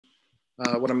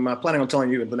What I'm planning on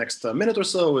telling you in the next minute or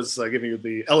so is giving you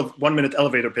the 1-minute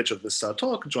elevator pitch of this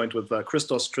talk, joined with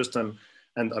Chrstos, Tristan,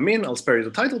 and Amin. I'll spare you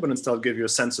the title, but instead I'll give you a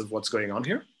sense of what's going on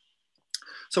here.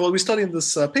 So what we study in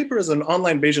this paper is an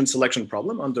online Bayesian selection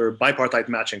problem under bipartite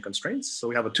matching constraints. So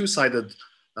we have a two-sided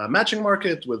matching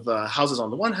market with houses on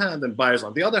the one hand and buyers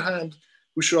on the other hand,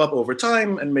 who show up over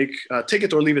time and make take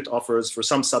it or leave it offers for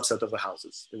some subset of the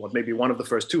houses. They want maybe one of the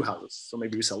first two houses, so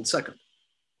maybe we sell the second.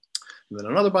 And then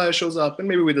another buyer shows up and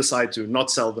maybe we decide to not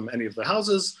sell them any of the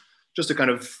houses, just to kind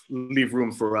of leave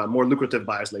room for more lucrative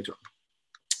buyers later on,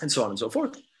 and so on and so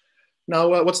forth.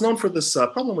 Now, what's known for this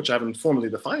problem, which I haven't formally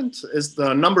defined, is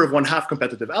the number of 1/2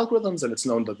 competitive algorithms, and it's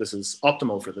known that this is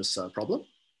optimal for this problem.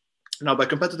 Now, by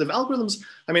competitive algorithms,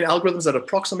 I mean algorithms that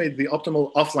approximate the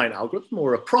optimal offline algorithm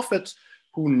or a prophet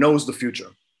who knows the future.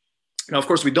 Now, of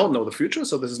course, we don't know the future,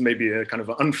 so this is maybe a kind of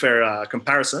an unfair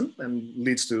comparison and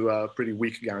leads to pretty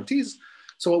weak guarantees.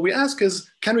 So what we ask is,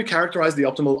 can we characterize the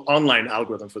optimal online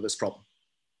algorithm for this problem?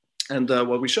 And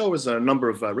what we show is a number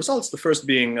of results, the first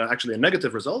being actually a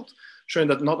negative result, showing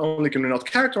that not only can we not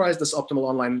characterize this optimal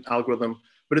online algorithm,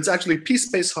 but it's actually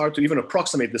piece-space hard to even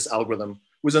approximate this algorithm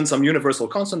within some universal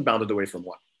constant bounded away from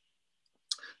 1.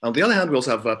 On the other hand, we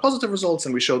also have positive results,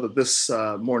 and we show that this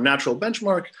more natural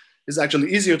benchmark is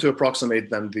actually easier to approximate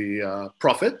than the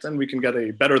prophet, and we can get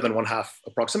a better than 1/2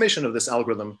 approximation of this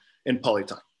algorithm in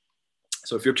polytime.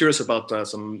 So if you're curious about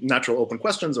some natural open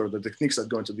questions or the techniques that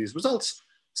go into these results,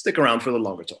 stick around for the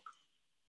longer talk.